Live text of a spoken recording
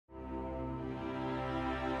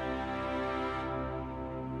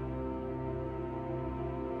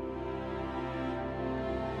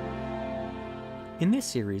In this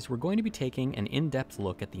series, we're going to be taking an in-depth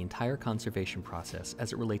look at the entire conservation process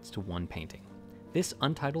as it relates to one painting. This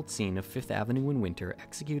untitled scene of Fifth Avenue in winter,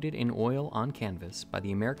 executed in oil on canvas by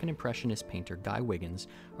the American Impressionist painter Guy Wiggins,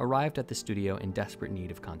 arrived at the studio in desperate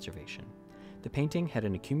need of conservation. The painting had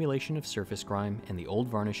an accumulation of surface grime and the old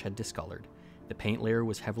varnish had discolored. The paint layer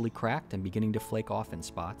was heavily cracked and beginning to flake off in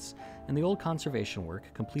spots, and the old conservation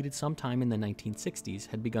work, completed sometime in the 1960s,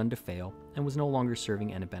 had begun to fail and was no longer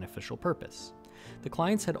serving any beneficial purpose. The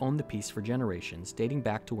clients had owned the piece for generations, dating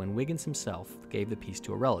back to when Wiggins himself gave the piece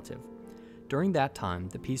to a relative. During that time,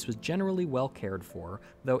 the piece was generally well cared for,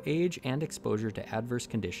 though age and exposure to adverse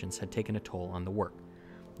conditions had taken a toll on the work.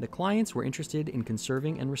 The clients were interested in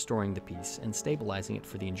conserving and restoring the piece and stabilizing it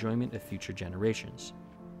for the enjoyment of future generations.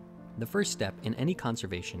 The first step in any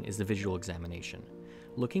conservation is the visual examination.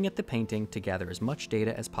 Looking at the painting to gather as much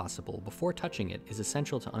data as possible before touching it is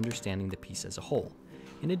essential to understanding the piece as a whole.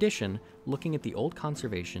 In addition, looking at the old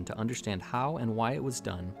conservation to understand how and why it was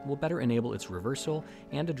done will better enable its reversal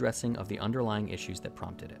and addressing of the underlying issues that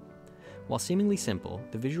prompted it. While seemingly simple,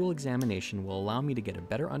 the visual examination will allow me to get a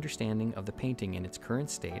better understanding of the painting in its current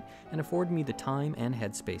state and afford me the time and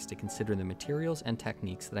headspace to consider the materials and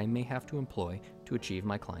techniques that I may have to employ to achieve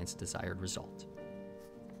my client's desired result.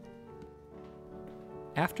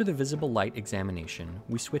 After the visible light examination,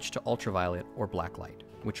 we switch to ultraviolet or black light,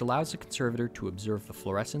 which allows the conservator to observe the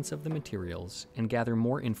fluorescence of the materials and gather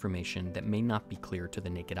more information that may not be clear to the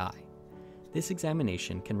naked eye. This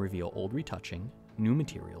examination can reveal old retouching, new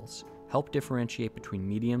materials, help differentiate between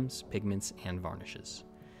mediums, pigments, and varnishes.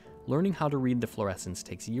 Learning how to read the fluorescence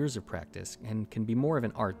takes years of practice and can be more of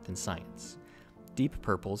an art than science. Deep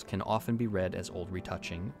purples can often be read as old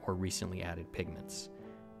retouching or recently added pigments.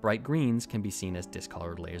 Bright greens can be seen as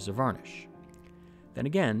discolored layers of varnish. Then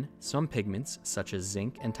again, some pigments, such as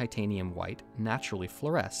zinc and titanium white, naturally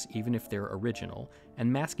fluoresce even if they're original,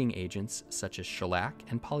 and masking agents such as shellac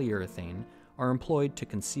and polyurethane are employed to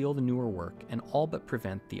conceal the newer work and all but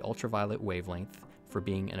prevent the ultraviolet wavelength for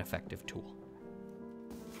being an effective tool.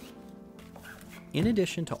 In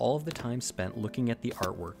addition to all of the time spent looking at the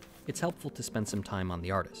artwork, it's helpful to spend some time on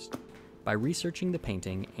the artist. By researching the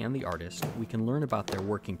painting and the artist, we can learn about their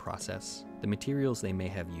working process, the materials they may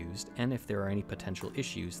have used, and if there are any potential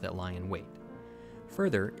issues that lie in wait.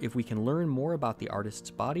 Further, if we can learn more about the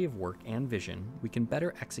artist's body of work and vision, we can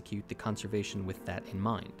better execute the conservation with that in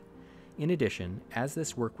mind. In addition, as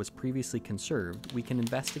this work was previously conserved, we can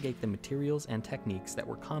investigate the materials and techniques that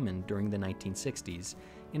were common during the 1960s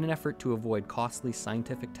in an effort to avoid costly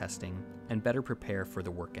scientific testing and better prepare for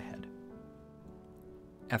the work ahead.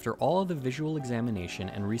 After all of the visual examination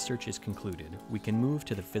and research is concluded, we can move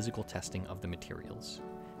to the physical testing of the materials.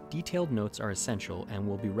 Detailed notes are essential and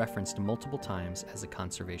will be referenced multiple times as the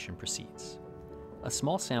conservation proceeds. A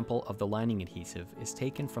small sample of the lining adhesive is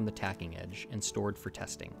taken from the tacking edge and stored for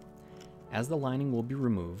testing. As the lining will be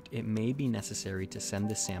removed, it may be necessary to send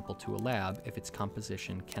this sample to a lab if its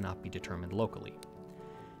composition cannot be determined locally.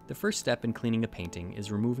 The first step in cleaning a painting is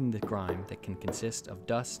removing the grime that can consist of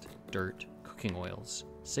dust, dirt, cooking oils,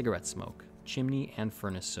 cigarette smoke, chimney and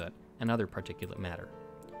furnace soot, and other particulate matter.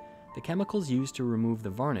 The chemicals used to remove the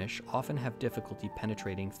varnish often have difficulty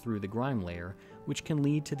penetrating through the grime layer, which can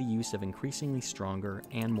lead to the use of increasingly stronger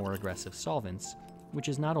and more aggressive solvents, which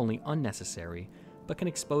is not only unnecessary, but can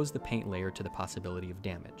expose the paint layer to the possibility of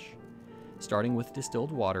damage. Starting with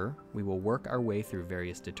distilled water, we will work our way through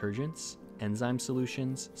various detergents, enzyme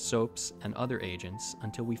solutions, soaps, and other agents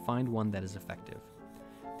until we find one that is effective.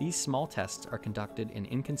 These small tests are conducted in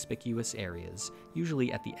inconspicuous areas,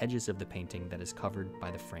 usually at the edges of the painting that is covered by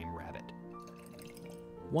the frame rabbet.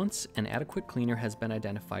 Once an adequate cleaner has been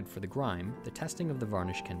identified for the grime, the testing of the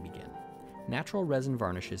varnish can begin. Natural resin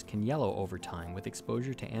varnishes can yellow over time with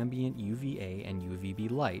exposure to ambient UVA and UVB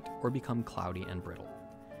light or become cloudy and brittle.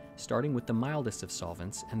 Starting with the mildest of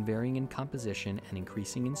solvents and varying in composition and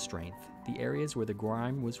increasing in strength, the areas where the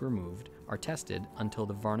grime was removed are tested until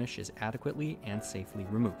the varnish is adequately and safely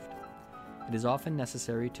removed. It is often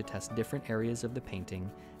necessary to test different areas of the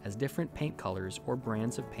painting, as different paint colors or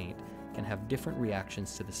brands of paint can have different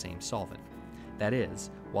reactions to the same solvent. That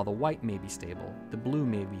is, while the white may be stable, the blue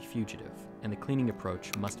may be fugitive, and the cleaning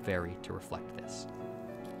approach must vary to reflect this.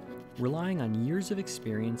 Relying on years of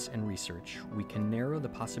experience and research, we can narrow the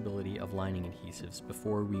possibility of lining adhesives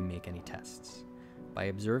before we make any tests. By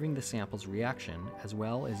observing the sample's reaction, as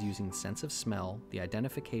well as using sense of smell, the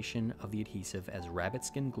identification of the adhesive as rabbit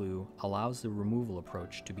skin glue allows the removal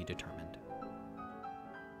approach to be determined.